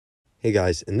Hey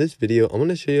guys, in this video, I'm going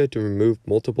to show you how to remove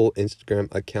multiple Instagram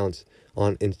accounts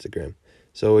on Instagram.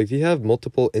 So if you have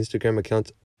multiple Instagram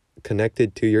accounts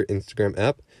connected to your Instagram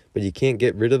app, but you can't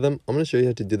get rid of them, I'm going to show you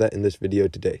how to do that in this video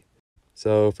today.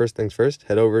 So first things first,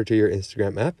 head over to your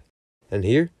Instagram app. And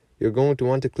here, you're going to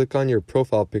want to click on your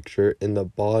profile picture in the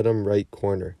bottom right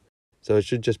corner. So it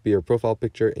should just be your profile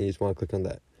picture and you just want to click on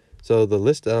that. So the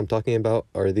list that I'm talking about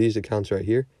are these accounts right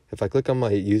here. If I click on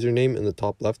my username in the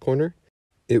top left corner,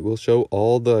 it will show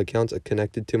all the accounts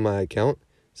connected to my account.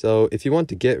 So if you want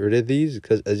to get rid of these,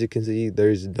 because as you can see,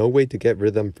 there's no way to get rid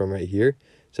of them from right here.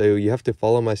 So you have to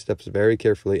follow my steps very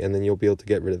carefully and then you'll be able to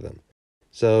get rid of them.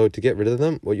 So to get rid of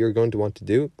them, what you're going to want to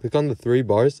do, click on the three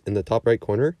bars in the top right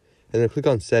corner and then click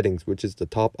on settings, which is the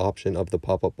top option of the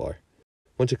pop-up bar.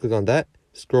 Once you click on that,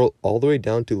 scroll all the way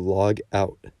down to log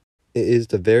out. It is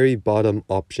the very bottom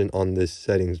option on this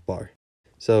settings bar.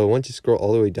 So once you scroll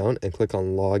all the way down and click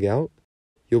on log out,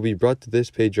 you'll be brought to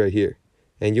this page right here,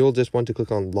 and you'll just want to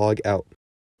click on log out.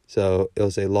 So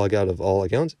it'll say log out of all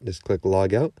accounts, just click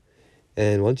log out.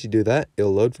 And once you do that,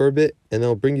 it'll load for a bit and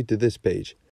it'll bring you to this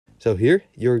page. So here,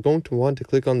 you're going to want to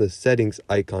click on the settings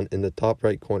icon in the top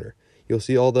right corner. You'll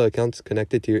see all the accounts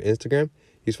connected to your Instagram.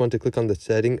 You just want to click on the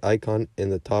setting icon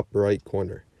in the top right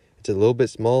corner. It's a little bit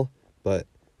small, but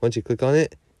once you click on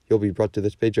it, you'll be brought to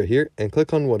this page right here and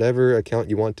click on whatever account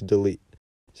you want to delete.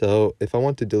 So if I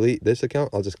want to delete this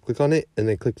account, I'll just click on it and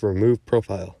then click remove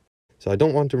profile. So I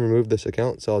don't want to remove this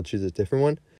account, so I'll choose a different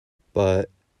one, but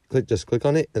just click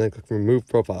on it and then click remove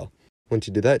profile. Once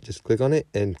you do that, just click on it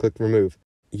and click remove.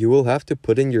 You will have to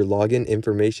put in your login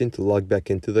information to log back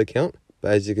into the account,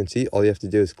 but as you can see, all you have to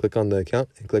do is click on the account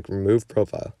and click remove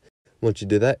profile. Once you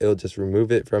do that, it'll just remove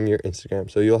it from your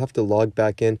Instagram. So you'll have to log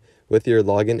back in with your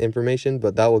login information,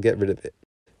 but that will get rid of it.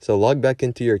 So log back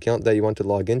into your account that you want to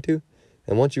log into.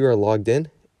 And once you are logged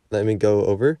in, let me go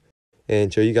over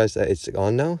and show you guys that it's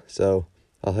on now. So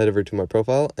I'll head over to my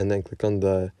profile and then click on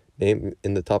the name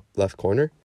in the top left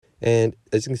corner. And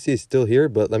as you can see, it's still here,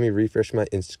 but let me refresh my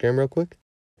Instagram real quick.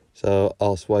 So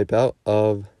I'll swipe out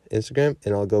of Instagram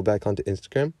and I'll go back onto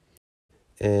Instagram.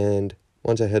 And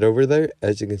once I head over there,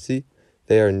 as you can see,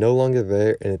 they are no longer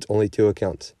there and it's only 2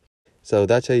 accounts. So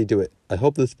that's how you do it. I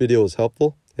hope this video was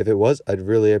helpful. If it was, I'd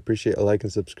really appreciate a like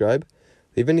and subscribe.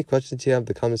 Leave any questions you have in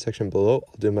the comment section below.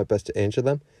 I'll do my best to answer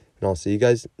them, and I'll see you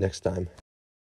guys next time.